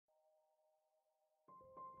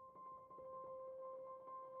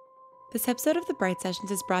This episode of The Bright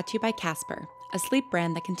Sessions is brought to you by Casper, a sleep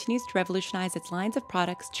brand that continues to revolutionize its lines of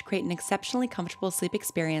products to create an exceptionally comfortable sleep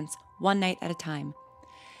experience, one night at a time.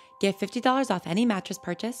 Get $50 off any mattress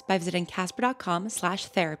purchase by visiting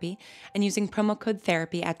casper.com/therapy and using promo code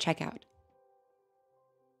THERAPY at checkout.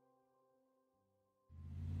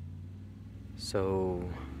 So,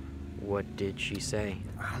 what did she say?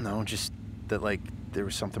 I don't know, just that, there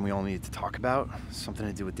was something we all needed to talk about. Something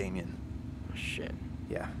to do with Damien. Oh, shit.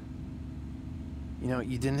 Yeah. You know,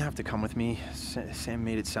 you didn't have to come with me. Sam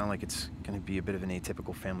made it sound like it's gonna be a bit of an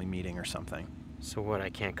atypical family meeting or something. So what,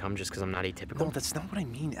 I can't come just because I'm not atypical? No, that's not what I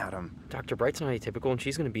mean, Adam. Dr. Bright's not atypical and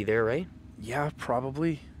she's gonna be there, right? Yeah,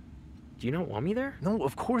 probably. Do you not want me there? No,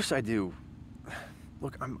 of course I do.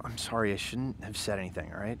 Look, I'm sorry. I shouldn't have said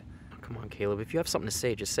anything, all right? Oh, come on, Caleb. If you have something to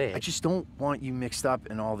say, just say it. I just don't want you mixed up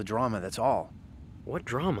in all the drama, that's all. What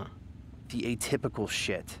drama? The atypical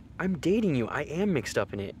shit. I'm dating you. I am mixed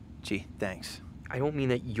up in it. Gee, thanks. I don't mean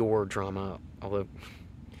that you're drama, although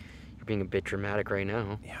you're being a bit dramatic right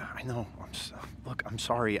now. Yeah, I know. Look, I'm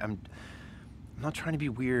sorry. I'm not trying to be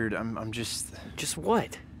weird. I'm just... Just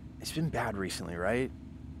what? It's been bad recently, right?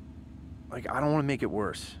 I don't want to make it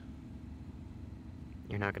worse.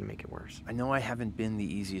 You're not gonna make it worse. I know I haven't been the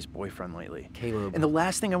easiest boyfriend lately. Caleb. And the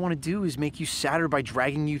last thing I want to do is make you sadder by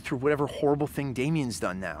dragging you through whatever horrible thing Damien's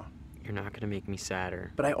done now. You're not gonna make me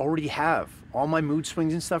sadder. But I already have. All my mood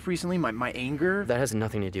swings and stuff recently, my anger... That has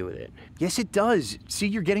nothing to do with it. Yes, it does. See,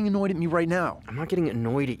 you're getting annoyed at me right now. I'm not getting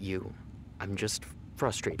annoyed at you. I'm just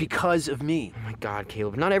frustrated. Because of me. Oh my God,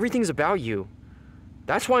 Caleb, not everything's about you.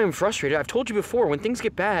 That's why I'm frustrated. I've told you before, when things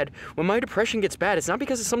get bad, when my depression gets bad, it's not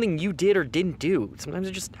because of something you did or didn't do. Sometimes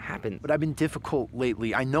it just happens. But I've been difficult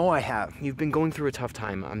lately. I know I have. You've been going through a tough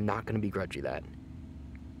time. I'm not gonna begrudge you that.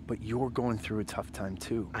 But you're going through a tough time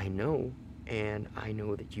too. I know. And I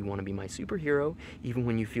know that you want to be my superhero, even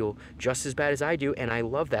when you feel just as bad as I do, and I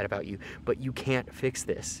love that about you. But you can't fix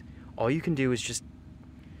this. All you can do is just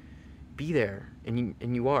be there, and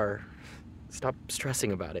you are. Stop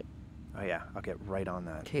stressing about it. Oh yeah, I'll get right on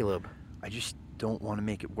that. Caleb. I just don't want to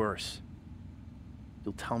make it worse.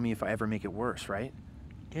 You'll tell me if I ever make it worse, right?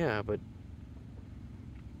 Yeah, but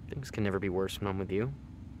things can never be worse when I'm with you.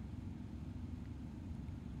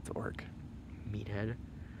 Dork. Meathead.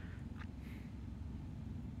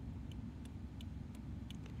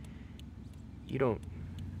 You don't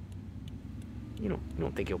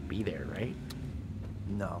think he'll be there, right?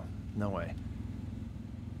 No, no way.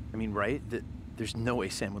 I mean, right? There's no way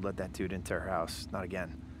Sam would let that dude into her house. Not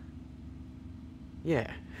again.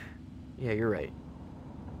 Yeah, you're right.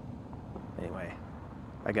 Anyway,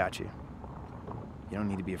 I got you. You don't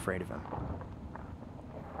need to be afraid of him.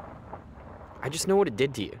 I just know what it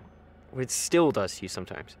did to you. What it still does to you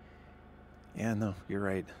sometimes. Yeah, no, you're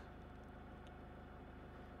right.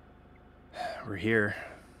 We're here.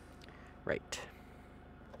 Right.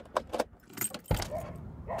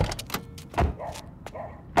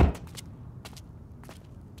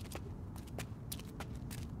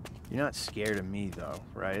 You're not scared of me, though,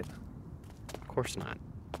 right? Of course not.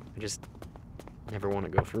 I just never want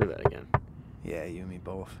to go through that again. Yeah, you and me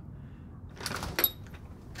both.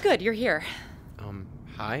 Good, you're here.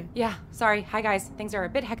 Hi? Yeah, sorry. Hi, guys. Things are a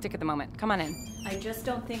bit hectic at the moment. Come on in. I just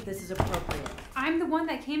don't think this is appropriate. I'm the one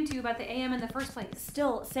that came to you about the AM in the first place.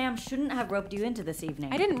 Still, Sam shouldn't have roped you into this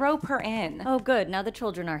evening. I didn't rope her in. Oh, good. Now the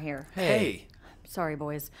children are here. Hey! Sorry,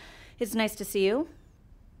 boys. It's nice to see you.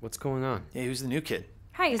 What's going on? Hey, who's the new kid?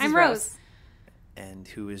 Hi, This I'm is Rose. Rose. And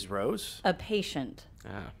who is Rose? A patient.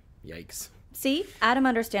 Ah, yikes. See? Adam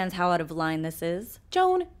understands how out of line this is.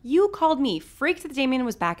 Joan, you called me, freaked that Damien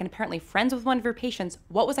was back and apparently friends with one of your patients.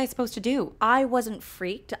 What was I supposed to do? I wasn't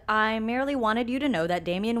freaked. I merely wanted you to know that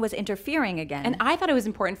Damien was interfering again. And I thought it was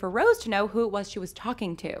important for Rose to know who it was she was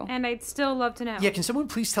talking to. And I'd still love to know. Yeah, can someone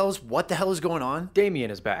please tell us what the hell is going on?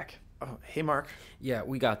 Damien is back. Oh, hey, Mark. Yeah,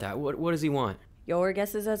 we got that. What does he want? Your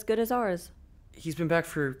guess is as good as ours. He's been back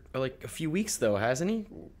for, a few weeks, though, hasn't he?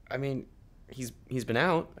 I mean, he's been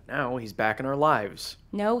out. Now he's back in our lives.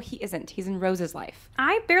 No, he isn't. He's in Rose's life.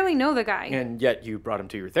 I barely know the guy. And yet you brought him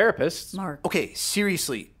to your therapist. Mark. Okay,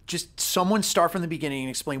 seriously, just someone start from the beginning and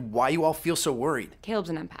explain why you all feel so worried. Caleb's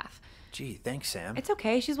an empath. Gee, thanks, Sam. It's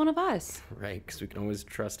okay. She's one of us. Right, because we can always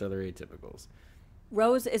trust other atypicals.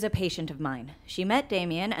 Rose is a patient of mine. She met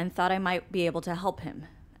Damien and thought I might be able to help him.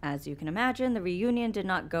 As you can imagine, the reunion did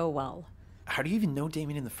not go well. How do you even know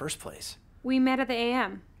Damien in the first place? We met at the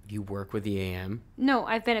AM. You work with the AM? No,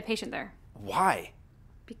 I've been a patient there. Why?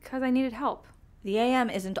 Because I needed help. The AM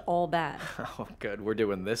isn't all bad. Oh, good. We're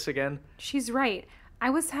doing this again? She's right. I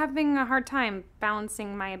was having a hard time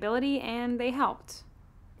balancing my ability, and they helped.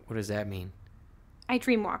 What does that mean? I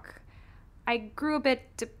dreamwalk. I grew a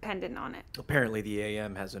bit dependent on it. Apparently, the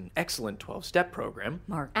AM has an excellent 12-step program.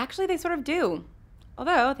 Mark. Actually, they sort of do.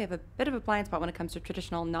 Although they have a bit of a blind spot when it comes to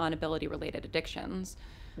traditional non-ability related addictions.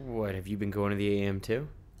 What, have you been going to the AM too?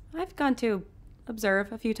 I've gone to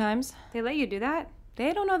observe a few times. They let you do that?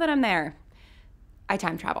 They don't know that I'm there. I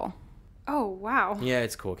time travel. Oh, wow. Yeah,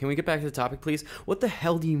 it's cool. Can we get back to the topic, please? What the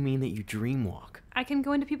hell do you mean that you dream walk? I can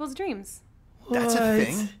go into people's dreams. That's a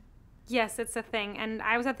thing? Yes, it's a thing. And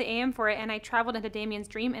I was at the AM for it, and I traveled into Damien's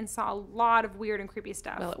dream and saw a lot of weird and creepy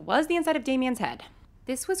stuff. Well, it was the inside of Damien's head.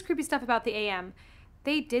 This was creepy stuff about the AM.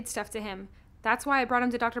 They did stuff to him. That's why I brought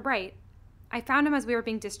him to Dr. Bright. I found him as we were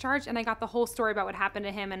being discharged, and I got the whole story about what happened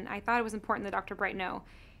to him, and I thought it was important that Dr. Bright know.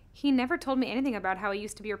 He never told me anything about how he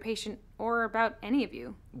used to be your patient or about any of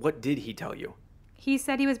you. What did he tell you? He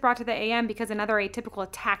said he was brought to the AM because another atypical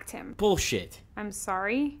attacked him. Bullshit. I'm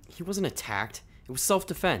sorry. He wasn't attacked. It was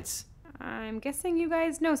self-defense. I'm guessing you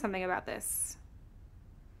guys know something about this.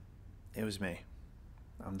 It was me.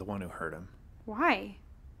 I'm the one who hurt him. Why?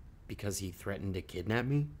 Because he threatened to kidnap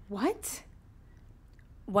me? What?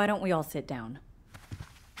 Why don't we all sit down?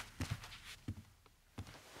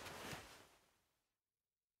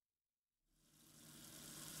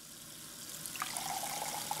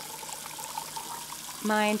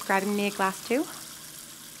 Mind grabbing me a glass too?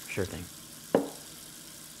 Sure thing.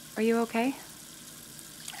 Are you okay?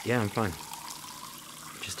 Yeah, I'm fine.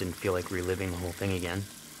 Just didn't feel like reliving the whole thing again.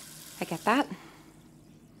 I get that.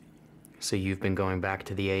 So you've been going back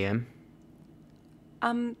to the AM?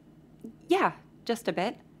 Yeah, just a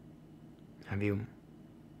bit. Have you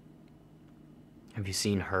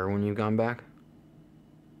seen her when you've gone back?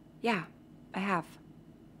 Yeah, I have.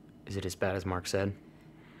 Is it as bad as Mark said?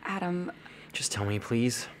 Adam, Just tell me,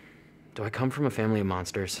 please. Do I come from a family of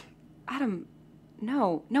monsters?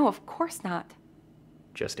 no, of course not.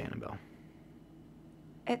 Just Annabelle.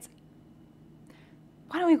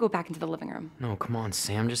 Why don't we go back into the living room? No, come on,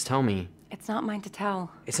 Sam, just tell me. It's not mine to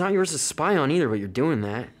tell. It's not yours to spy on either, but you're doing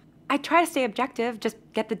that. I try to stay objective, just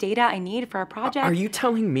get the data I need for our project. Are you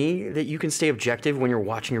telling me that you can stay objective when you're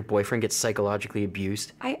watching your boyfriend get psychologically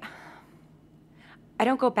abused? I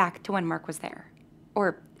don't go back to when Mark was there.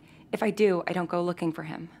 Or if I do, I don't go looking for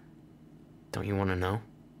him. Don't you want to know?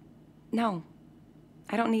 No,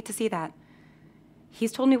 I don't need to see that.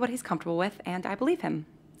 He's told me what he's comfortable with, and I believe him.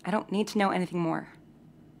 I don't need to know anything more.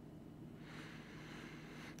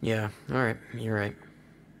 Yeah, all right, you're right.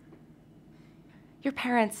 Your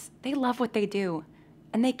parents, they love what they do,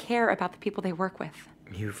 and they care about the people they work with.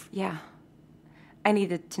 Yeah, I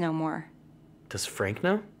needed to know more. Does Frank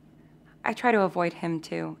know? I try to avoid him,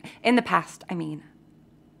 too. In the past, I mean.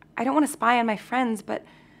 I don't want to spy on my friends, but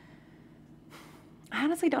I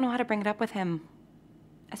honestly don't know how to bring it up with him.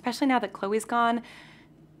 Especially now that Chloe's gone.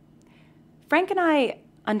 Frank and I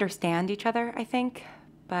understand each other, I think,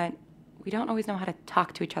 but we don't always know how to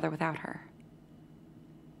talk to each other without her.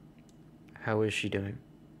 How is she doing?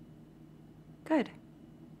 Good.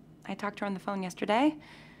 I talked to her on the phone yesterday.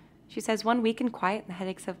 She says 1 week in quiet and the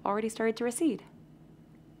headaches have already started to recede.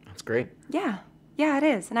 That's great. Yeah, it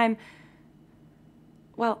is. And I'm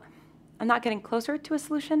not getting closer to a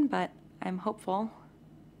solution, but I'm hopeful.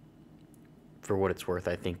 For what it's worth,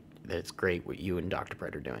 I think that it's great what you and Dr.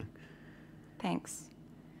 Bright are doing. Thanks.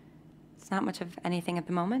 It's not much of anything at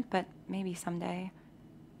the moment, but maybe someday.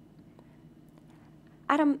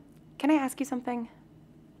 Adam, can I ask you something?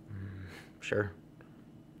 Sure.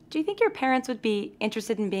 Do you think your parents would be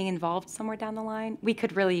interested in being involved somewhere down the line? We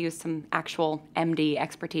could really use some actual MD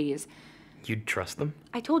expertise. You'd trust them?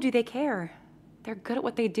 I told you they care. They're good at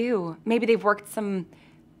what they do. Maybe they've worked some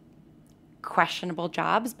questionable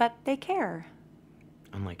jobs, but they care.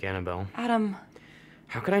 Unlike Annabelle. Adam.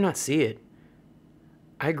 How could I not see it?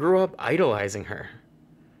 I grew up idolizing her.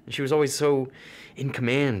 She was always so in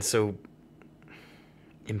command, so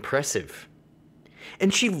impressive.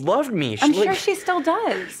 And she loved me. I'm sure she still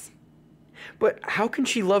does. But how can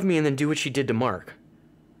she love me and then do what she did to Mark?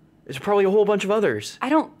 There's probably a whole bunch of others. I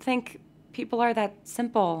don't think people are that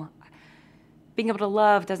simple. Being able to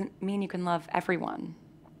love doesn't mean you can love everyone.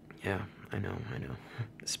 Yeah, I know.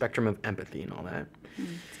 The spectrum of empathy and all that.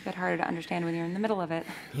 It's a bit harder to understand when you're in the middle of it.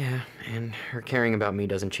 Yeah, and her caring about me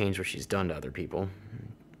doesn't change what she's done to other people.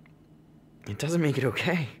 It doesn't make it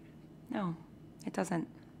okay. No, it doesn't.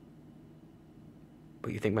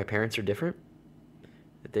 But you think my parents are different?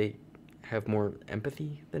 That they have more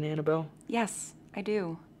empathy than Annabelle? Yes, I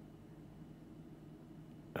do.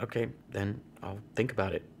 Okay, then I'll think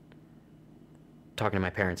about it. Talking to my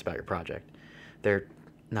parents about your project. They're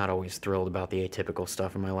not always thrilled about the atypical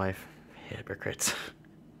stuff in my life. Hypocrites.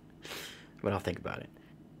 But I'll think about it.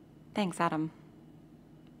 Thanks, Adam.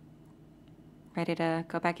 Ready to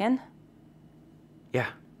go back in? Yeah.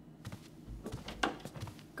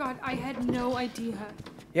 God, I had no idea.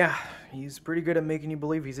 Yeah, he's pretty good at making you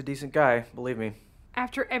believe he's a decent guy, believe me.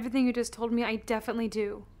 After everything you just told me, I definitely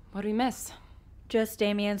do. What do we miss? Just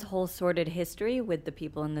Damien's whole sordid history with the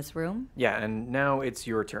people in this room. Yeah, and now it's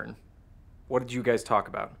your turn. What did you guys talk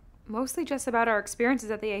about? Mostly just about our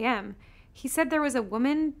experiences at the AM. He said there was a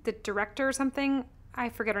woman, the director or something. I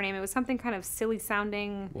forget her name. It was something kind of silly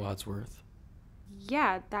sounding. Wadsworth.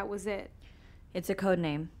 Yeah, that was it. It's a code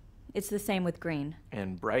name. It's the same with Green.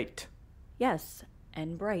 And Bright. Yes,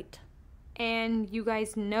 and Bright. And you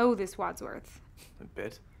guys know this Wadsworth. A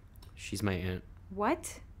bit. She's my aunt.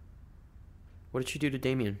 What? What did she do to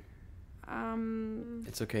Damien? Um,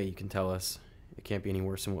 It's okay, you can tell us. It can't be any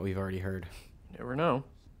worse than what we've already heard. You never know.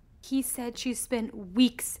 He said she spent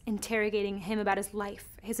weeks interrogating him about his life,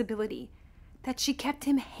 his ability. That she kept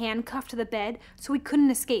him handcuffed to the bed so he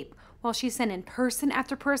couldn't escape, while she sent in person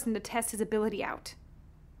after person to test his ability out.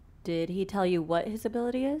 Did he tell you what his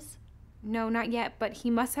ability is? No, not yet, but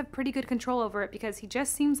he must have pretty good control over it because he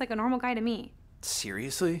just seems like a normal guy to me.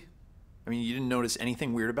 Seriously? I mean, you didn't notice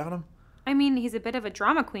anything weird about him? I mean, he's a bit of a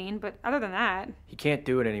drama queen, but other than that... He can't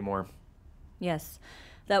do it anymore. Yes,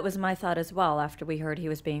 that was my thought as well after we heard he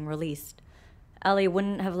was being released. Ellie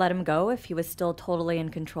wouldn't have let him go if he was still totally in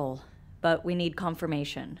control, but we need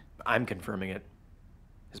confirmation. I'm confirming it.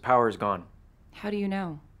 His power is gone. How do you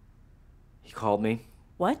know? He called me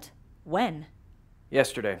What? When?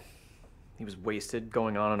 yesterday. He was wasted,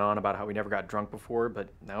 going on and on about how we never got drunk before, but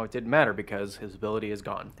now it didn't matter because his ability is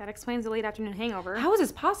gone. That explains the late afternoon hangover. How is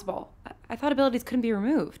this possible? I thought abilities couldn't be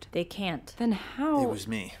removed. They can't. Then how? It was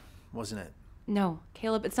me, wasn't it? No,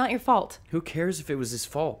 Caleb, it's not your fault. Who cares if it was his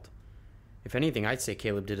fault? If anything, I'd say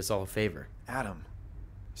Caleb did us all a favor. Adam.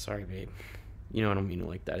 Sorry, babe. You know I don't mean it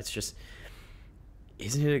like that. It's just...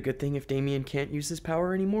 Isn't it a good thing if Damien can't use his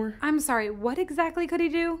power anymore? I'm sorry, what exactly could he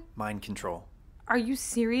do? Mind control. Are you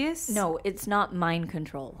serious? No, it's not mind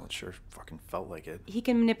control. Well, it sure fucking felt like it. He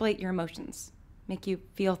can manipulate your emotions, make you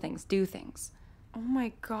feel things, do things. Oh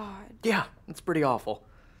my god. Yeah, it's pretty awful.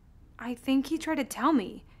 I think he tried to tell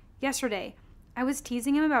me. Yesterday. I was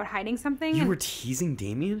teasing him about hiding something. You and were teasing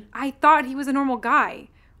Damien? I thought he was a normal guy.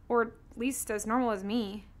 Or at least as normal as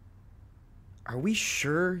me. Are we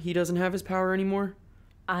sure he doesn't have his power anymore?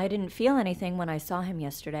 I didn't feel anything when I saw him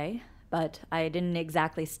yesterday, but I didn't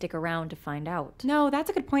exactly stick around to find out. No, that's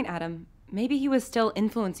a good point, Adam. Maybe he was still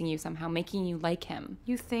influencing you somehow, making you like him.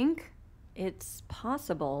 You think? It's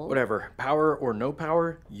possible. Whatever, power or no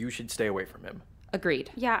power, you should stay away from him.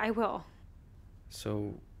 Agreed. Yeah, I will.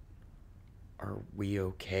 So... Are we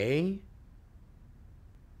okay?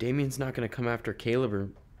 Damien's not gonna come after Caleb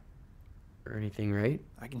or anything, right?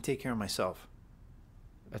 I can take care of myself.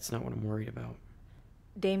 That's not what I'm worried about.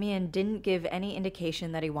 Damien didn't give any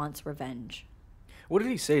indication that he wants revenge. What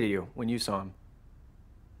did he say to you when you saw him?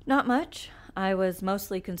 Not much. I was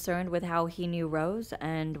mostly concerned with how he knew Rose,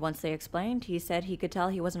 and once they explained, he said he could tell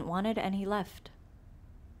he wasn't wanted and he left.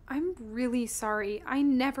 I'm really sorry. I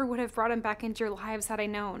never would have brought him back into your lives had I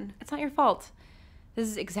known. It's not your fault. This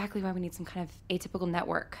is exactly why we need some kind of atypical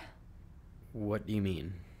network. What do you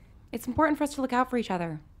mean? It's important for us to look out for each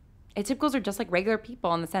other. Atypicals are just like regular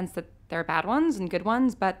people in the sense that there are bad ones and good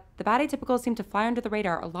ones, but the bad atypicals seem to fly under the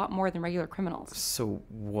radar a lot more than regular criminals. So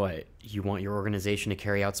what? You want your organization to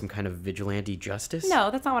carry out some kind of vigilante justice?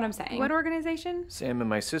 No, that's not what I'm saying. What organization? Sam and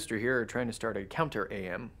my sister here are trying to start a counter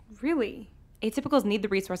AM. Really? Atypicals need the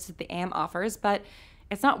resources the AM offers, but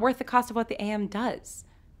it's not worth the cost of what the AM does.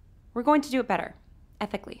 We're going to do it better,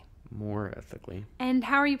 ethically. More ethically. And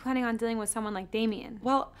how are you planning on dealing with someone like Damien?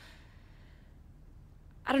 Well,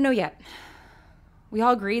 I don't know yet. We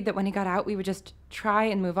all agreed that when he got out, we would just try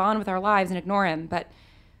and move on with our lives and ignore him, but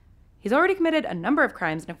he's already committed a number of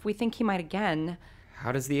crimes, and if we think he might again...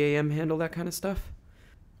 How does the AM handle that kind of stuff?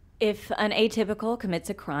 If an atypical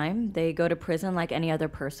commits a crime, they go to prison like any other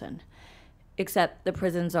person. Except the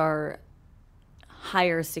prisons are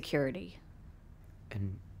higher security.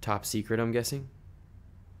 And top secret, I'm guessing?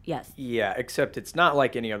 Yes. Yeah, except it's not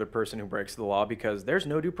like any other person who breaks the law because there's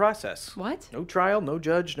no due process. What? No trial, no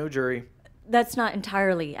judge, no jury. That's not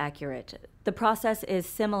entirely accurate. The process is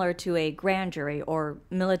similar to a grand jury or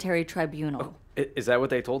military tribunal. Is that what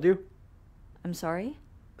they told you? I'm sorry?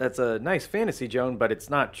 That's a nice fantasy, Joan, but it's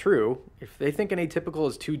not true. If they think an atypical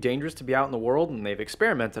is too dangerous to be out in the world and they've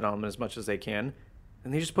experimented on them as much as they can,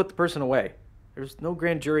 then they just put the person away. There's no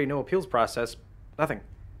grand jury, no appeals process, nothing.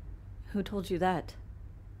 Who told you that?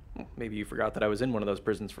 Well, maybe you forgot that I was in one of those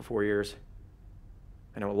prisons for 4 years.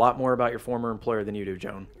 I know a lot more about your former employer than you do,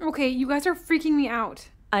 Joan. Okay, you guys are freaking me out.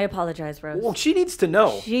 I apologize, Rose. Well, she needs to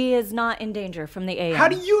know. She is not in danger from the AM. How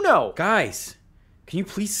do you know? Guys, can you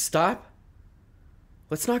please stop?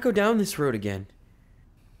 Let's not go down this road again.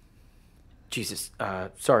 Jesus,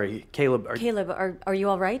 sorry, Caleb. Caleb, are you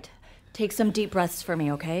all right? Take some deep breaths for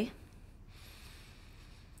me, okay?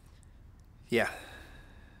 Yeah.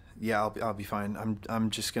 Yeah, I'll be fine. I'm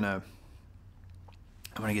just gonna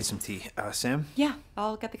get some tea. Sam? Yeah,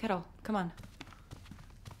 I'll get the kettle. Come on.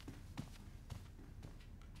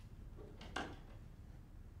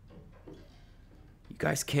 You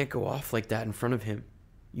guys can't go off like that in front of him.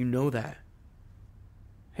 You know that.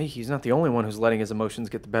 Hey, he's not the only one who's letting his emotions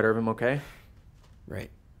get the better of him, okay? Right.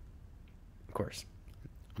 Of course.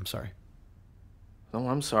 I'm sorry. No,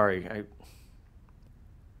 I'm sorry. I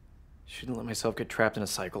shouldn't let myself get trapped in a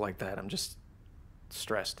cycle like that. I'm just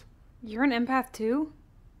stressed. You're an empath too?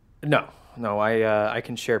 No, I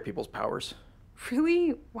can share people's powers.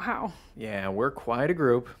 Really? Wow. Yeah, we're quite a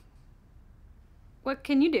group. What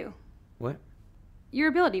can you do? What? Your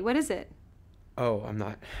ability, what is it? Oh, I'm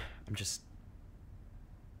not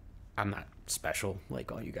special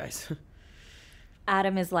like all you guys.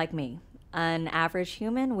 Adam is like me, an average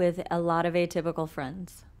human with a lot of atypical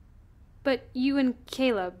friends. But you and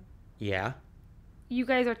Caleb, Yeah? you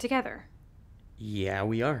guys are together. Yeah,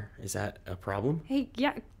 we are. Is that a problem? Hey,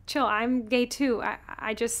 yeah, chill. I'm gay too.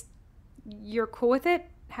 I just... You're cool with it?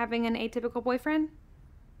 Having an atypical boyfriend?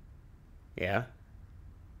 Yeah?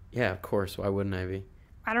 Yeah, of course. Why wouldn't I be?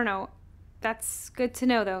 I don't know. That's good to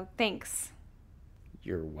know, though. Thanks.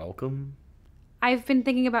 You're welcome. I've been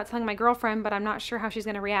thinking about telling my girlfriend, but I'm not sure how she's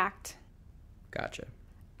going to react. Gotcha.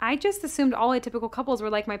 I just assumed all atypical couples were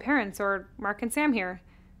like my parents or Mark and Sam here.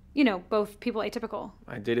 You know, both people atypical.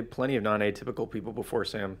 I dated plenty of non-atypical people before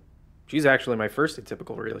Sam. She's actually my first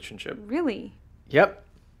atypical relationship. Really? Yep.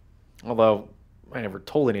 Although, I never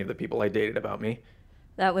told any of the people I dated about me.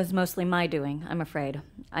 That was mostly my doing, I'm afraid.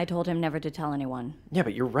 I told him never to tell anyone. Yeah,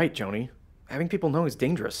 but you're right, Joni. Having people know is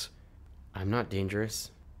dangerous. I'm not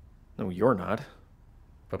dangerous, No, you're not.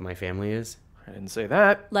 but my family is. I didn't say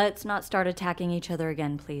that. Let's not start attacking each other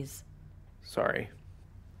again, please. Sorry.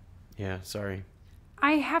 Yeah, sorry.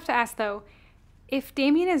 I have to ask, though, if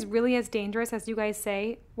Damien is really as dangerous as you guys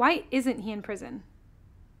say, why isn't he in prison?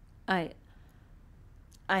 I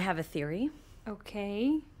have a theory.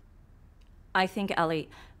 Okay. I think Ellie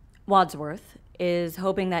Wadsworth is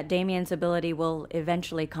hoping that Damien's ability will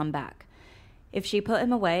eventually come back. If she put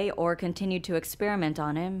him away or continued to experiment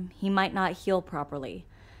on him, he might not heal properly.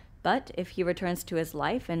 But if he returns to his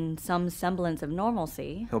life in some semblance of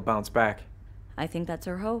normalcy, He'll bounce back. I think that's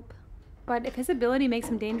her hope. But if his ability makes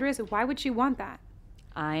him dangerous, why would she want that?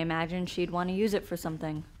 I imagine she'd want to use it for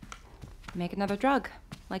something. Make another drug,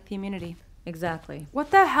 like the immunity. Exactly.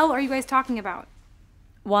 What the hell are you guys talking about?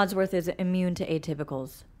 Wadsworth is immune to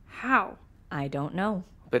atypicals. How? I don't know.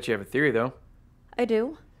 Bet you have a theory, though. I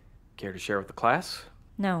do? Care to share with the class?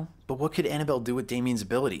 No. But what could Annabelle do with Damien's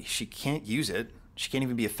ability? She can't use it. She can't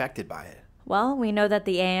even be affected by it. Well, we know that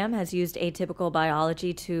the AM has used atypical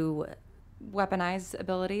biology to... Weaponize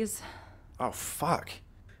abilities. Oh, fuck.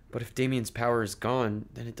 But if Damien's power is gone,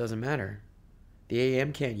 then it doesn't matter. The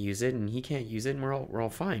AM can't use it, and he can't use it, and we're all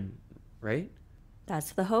fine, right?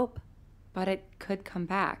 That's the hope. But it could come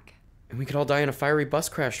back. And we could all die in a fiery bus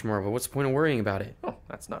crash tomorrow, but what's the point of worrying about it? Oh,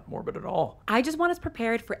 that's not morbid at all. I just want us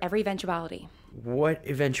prepared for every eventuality. What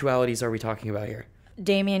eventualities are we talking about here?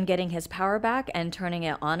 Damien getting his power back and turning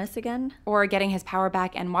it on us again? Or getting his power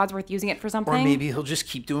back and Wadsworth using it for something. Or maybe he'll just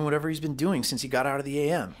keep doing whatever he's been doing since he got out of the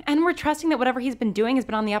AM. And we're trusting that whatever he's been doing has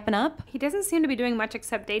been on the up and up. He doesn't seem to be doing much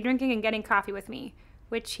except day drinking and getting coffee with me,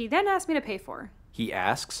 which he then asked me to pay for. He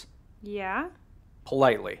asks? Yeah?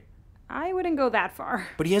 Politely. I wouldn't go that far.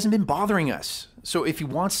 But he hasn't been bothering us. So if he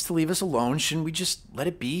wants to leave us alone, shouldn't we just let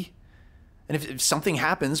it be? And if something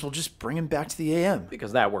happens, we'll just bring him back to the AM.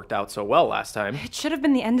 Because that worked out so well last time. It should have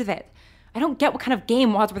been the end of it. I don't get what kind of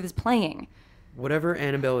game Wadsworth is playing. Whatever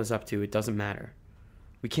Annabelle is up to, it doesn't matter.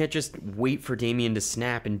 We can't just wait for Damien to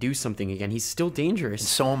snap and do something again. He's still And dangerous.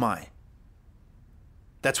 so am I.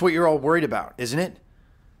 That's what you're all worried about, isn't it?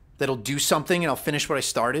 That he'll do something and I'll finish what I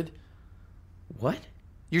started? What?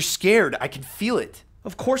 You're scared. I can feel it.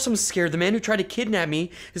 Of course I'm scared. The man who tried to kidnap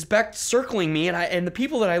me is back circling me and the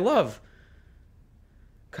people that I love.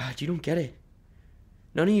 God, you don't get it.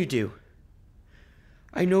 None of you do.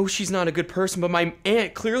 I know she's not a good person, but my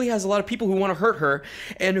aunt clearly has a lot of people who want to hurt her,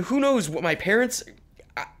 and who knows what my parents...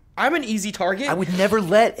 I'm an easy target. I would never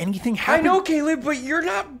let anything happen. I know, Caleb, but you're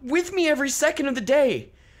not with me every second of the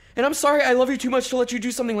day. And I'm sorry I love you too much to let you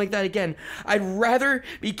do something like that again. I'd rather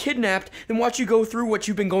be kidnapped than watch you go through what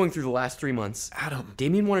you've been going through the last 3 months. Adam.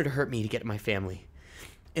 Damien wanted to hurt me to get my family.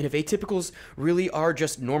 And if atypicals really are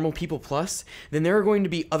just normal people plus, then there are going to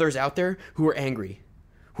be others out there who are angry,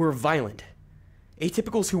 who are violent.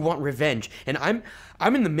 Atypicals who want revenge, and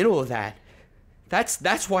I'm in the middle of that.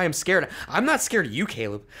 That's why I'm scared. I'm not scared of you,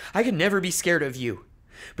 Caleb. I could never be scared of you.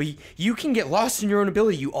 But you can get lost in your own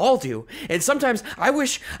ability, you all do. And sometimes I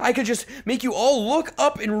wish I could just make you all look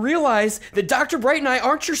up and realize that Dr. Bright and I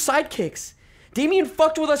aren't your sidekicks. Damien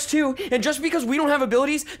fucked with us too, and just because we don't have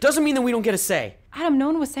abilities doesn't mean that we don't get a say. Adam, no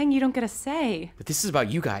one was saying you don't get a say. But this is about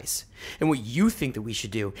you guys, and what you think that we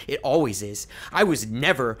should do. It always is. I was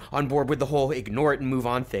never on board with the whole ignore it and move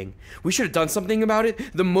on thing. We should have done something about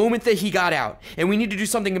it the moment that he got out, and we need to do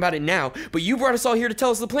something about it now. But you brought us all here to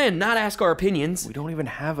tell us the plan, not ask our opinions. We don't even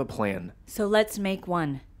have a plan. So let's make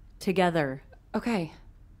one. Together. Okay.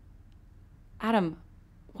 Adam,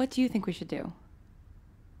 what do you think we should do?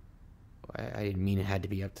 I didn't mean it had to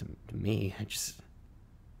be up to me.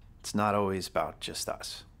 It's not always about just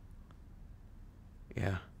us.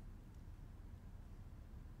 Yeah.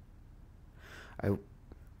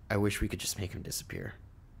 I wish we could just make him disappear.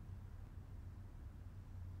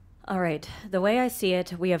 All right, the way I see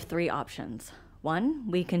it, we have 3 options. 1,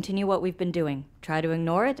 we continue what we've been doing, try to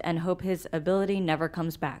ignore it, and hope his ability never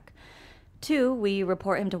comes back. 2, we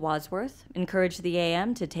report him to Wadsworth, encourage the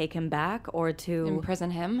AM to take him back or to...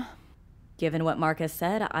 Imprison him? Given what Marcus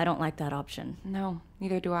said, I don't like that option. No,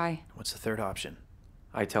 neither do I. What's the third option?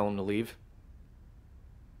 I tell him to leave.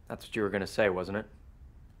 That's what you were going to say, wasn't it?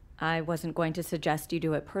 I wasn't going to suggest you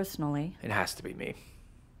do it personally. It has to be me.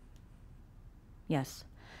 Yes,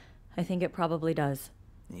 I think it probably does.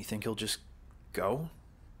 You think he'll just go?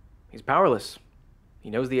 He's powerless. He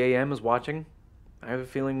knows the AM is watching. I have a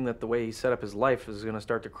feeling that the way he set up his life is going to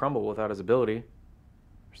start to crumble without his ability.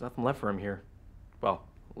 There's nothing left for him here. Well,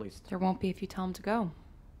 at least. There won't be if you tell him to go.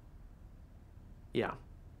 Yeah.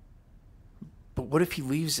 But what if he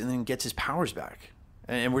leaves and then gets his powers back?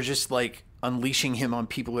 And we're just, like, unleashing him on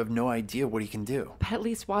people who have no idea what he can do. But at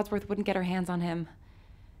least Wadsworth wouldn't get her hands on him.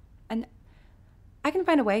 And I can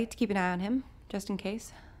find a way to keep an eye on him, just in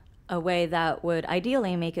case. A way that would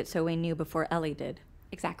ideally make it so we knew before Ellie did.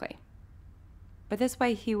 Exactly. But this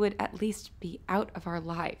way he would at least be out of our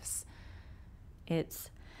lives. It's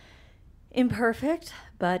imperfect,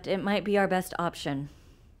 but it might be our best option.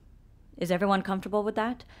 Is everyone comfortable with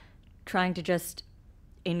that? Trying to just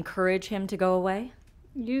encourage him to go away?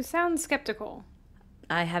 You sound skeptical.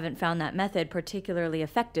 I haven't found that method particularly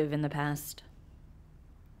effective in the past.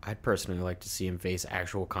 I'd personally like to see him face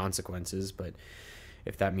actual consequences, but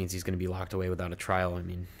if that means he's going to be locked away without a trial, I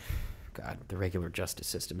mean, God, the regular justice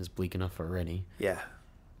system is bleak enough already. Yeah.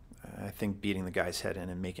 I think beating the guy's head in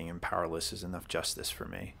and making him powerless is enough justice for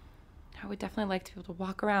me. I would definitely like to be able to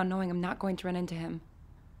walk around knowing I'm not going to run into him.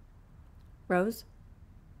 Rose?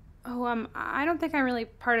 Oh, I don't think I'm really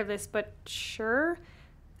part of this, but sure.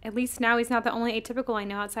 At least now he's not the only atypical I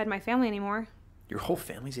know outside my family anymore. Your whole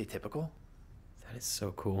family's atypical? That is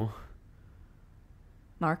so cool.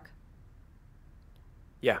 Mark?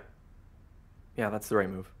 Yeah. Yeah, that's the right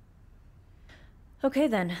move. Okay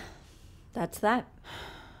then. That's that.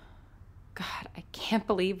 God, I can't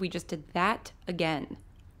believe we just did that again.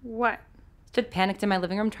 What? Stood panicked in my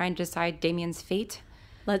living room trying to decide Damien's fate.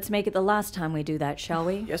 Let's make it the last time we do that, shall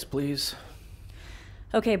we? Yes, please.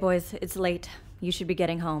 Okay, boys, it's late. You should be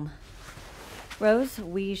getting home. Rose,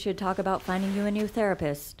 we should talk about finding you a new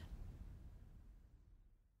therapist.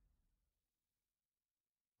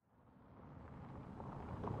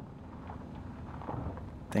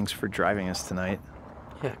 Thanks for driving us tonight.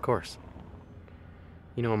 Yeah, of course.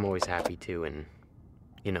 You know I'm always happy to, and,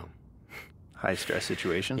 you know. High stress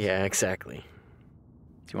situations? Yeah, exactly.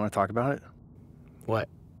 Do you want to talk about it? What?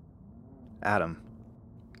 Adam.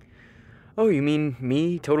 Oh, you mean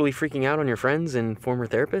me totally freaking out on your friends and former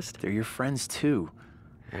therapist? They're your friends too.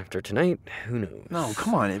 After tonight, who knows? No,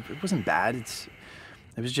 come on. It wasn't bad.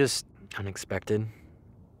 It was just... Unexpected.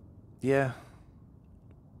 Yeah.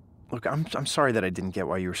 Look, I'm sorry that I didn't get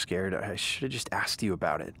why you were scared. I should have just asked you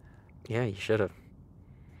about it. Yeah, you should have.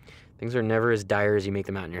 Things are never as dire as you make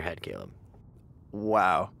them out in your head, Caleb.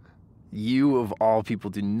 Wow. You, of all people,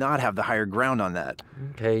 do not have the higher ground on that.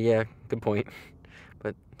 Okay, yeah, good point.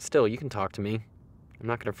 But still, you can talk to me. I'm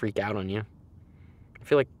not gonna freak out on you. I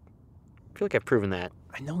feel like I've proven that.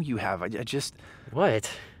 I know you have. I just...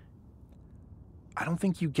 What? I don't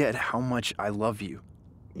think you get how much I love you.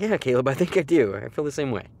 Yeah, Caleb, I think I do. I feel the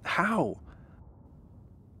same way. How?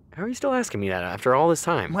 How are you still asking me that after all this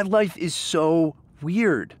time? My life is so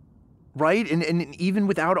weird, right? And even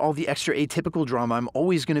without all the extra atypical drama, I'm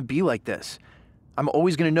always going to be like this. I'm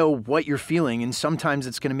always gonna know what you're feeling, and sometimes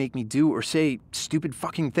it's gonna make me do or say stupid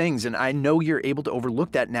fucking things, and I know you're able to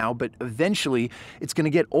overlook that now, but eventually it's gonna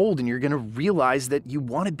get old and you're gonna realize that you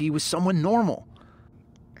wanna be with someone normal.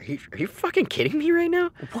 Are you fucking kidding me right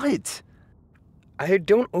now? What? I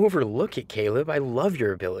don't overlook it, Caleb. I love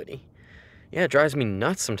your ability. Yeah, it drives me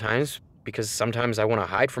nuts sometimes, because sometimes I want to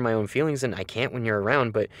hide from my own feelings and I can't when you're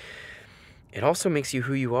around, but it also makes you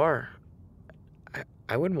who you are.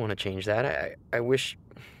 I wouldn't want to change that. I wish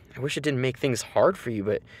it didn't make things hard for you,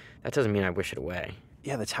 but that doesn't mean I wish it away.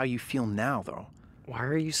 Yeah, that's how you feel now, though. Why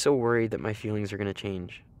are you so worried that my feelings are going to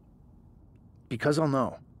change? Because I'll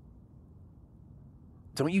know.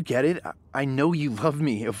 Don't you get it? I know you love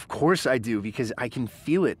me. Of course I do, because I can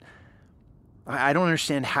feel it. I don't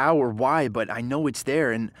understand how or why, but I know it's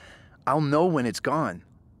there, and I'll know when it's gone.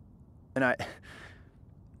 And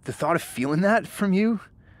the thought of feeling that from you,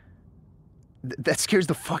 that scares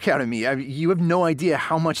the fuck out of me. You have no idea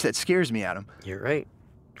how much that scares me, Adam. You're right.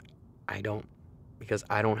 I don't. Because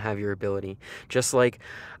I don't have your ability. Just like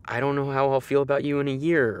I don't know how I'll feel about you in a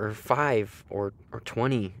year or 5 or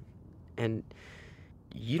 20. And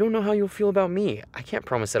you don't know how you'll feel about me. I can't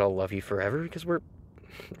promise that I'll love you forever because we're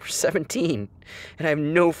 17. And I have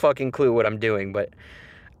no fucking clue what I'm doing, but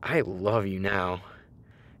I love you now.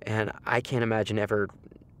 And I can't imagine ever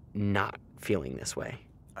not feeling this way.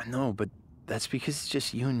 I know, but that's because it's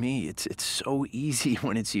just you and me. It's so easy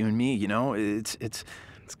when it's you and me, you know? It's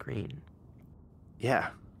green. Yeah.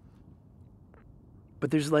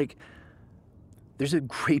 But there's a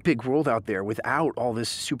great big world out there without all this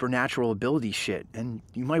supernatural ability shit, and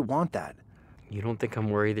you might want that. You don't think I'm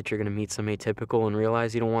worried that you're gonna meet some atypical and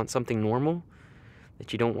realize you don't want something normal?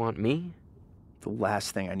 That you don't want me? The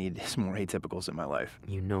last thing I need is more atypicals in my life.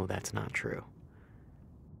 You know that's not true.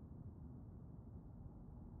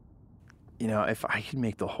 You know, if I could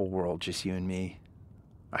make the whole world just you and me,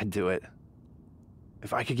 I'd do it.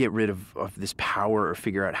 If I could get rid of this power or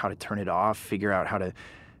figure out how to turn it off, figure out how to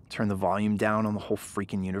turn the volume down on the whole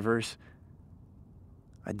freaking universe,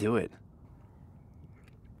 I'd do it.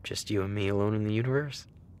 Just you and me alone in the universe?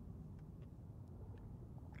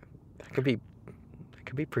 That could be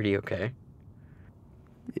pretty okay.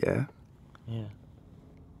 Yeah? Yeah.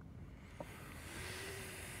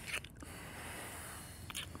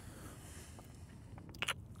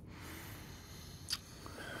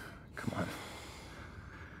 Come on.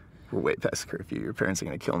 We're way past curfew. Your parents are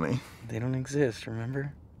gonna kill me. They don't exist,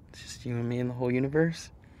 remember? It's just you and me in the whole universe.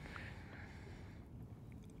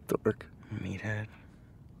 Dork. Meathead.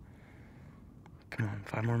 Come on,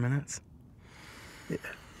 5 more minutes? Yeah.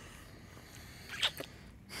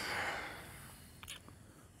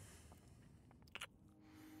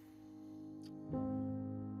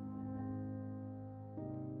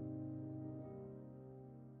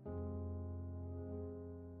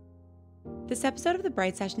 This episode of The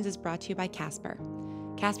Bright Sessions is brought to you by Casper.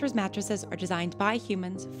 Casper's mattresses are designed by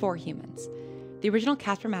humans for humans. The original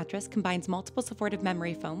Casper mattress combines multiple supportive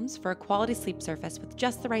memory foams for a quality sleep surface with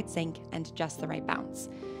just the right sink and just the right bounce.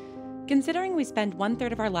 Considering we spend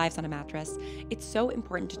 1/3 of our lives on a mattress, it's so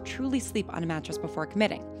important to truly sleep on a mattress before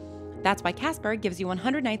committing. That's why Casper gives you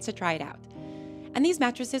 100 nights to try it out. And these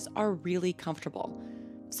mattresses are really comfortable.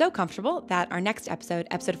 So comfortable that our next episode,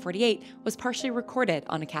 episode 48, was partially recorded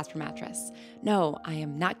on a Casper mattress. No, I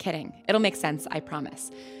am not kidding. It'll make sense, I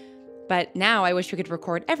promise. But now I wish we could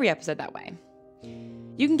record every episode that way.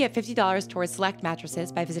 You can get $50 towards select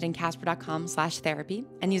mattresses by visiting casper.com/therapy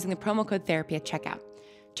and using the promo code therapy at checkout.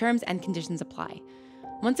 Terms and conditions apply.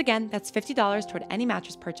 Once again, that's $50 toward any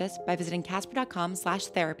mattress purchase by visiting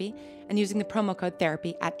casper.com/therapy and using the promo code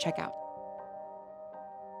therapy at checkout.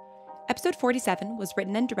 Episode 47 was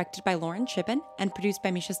written and directed by Lauren Shippen and produced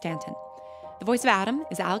by Misha Stanton. The voice of Adam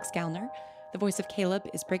is Alex Gallner. The voice of Caleb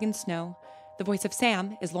is Briggan Snow. The voice of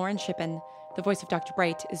Sam is Lauren Shippen. The voice of Dr.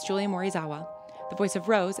 Bright is Julia Morizawa. The voice of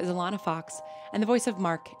Rose is Alana Fox. And the voice of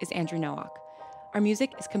Mark is Andrew Nowak. Our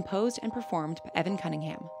music is composed and performed by Evan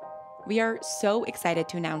Cunningham. We are so excited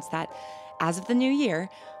to announce that, as of the new year,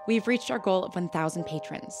 we've reached our goal of 1,000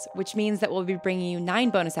 patrons, which means that we'll be bringing you 9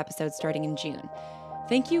 bonus episodes starting in June.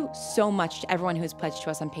 Thank you so much to everyone who has pledged to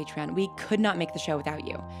us on Patreon. We could not make the show without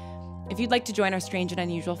you. If you'd like to join our strange and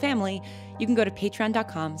unusual family, you can go to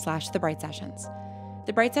patreon.com/thebrightsessions.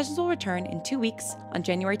 The Bright Sessions will return in 2 weeks on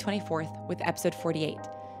January 24th with episode 48.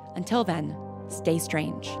 Until then, stay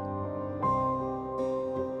strange.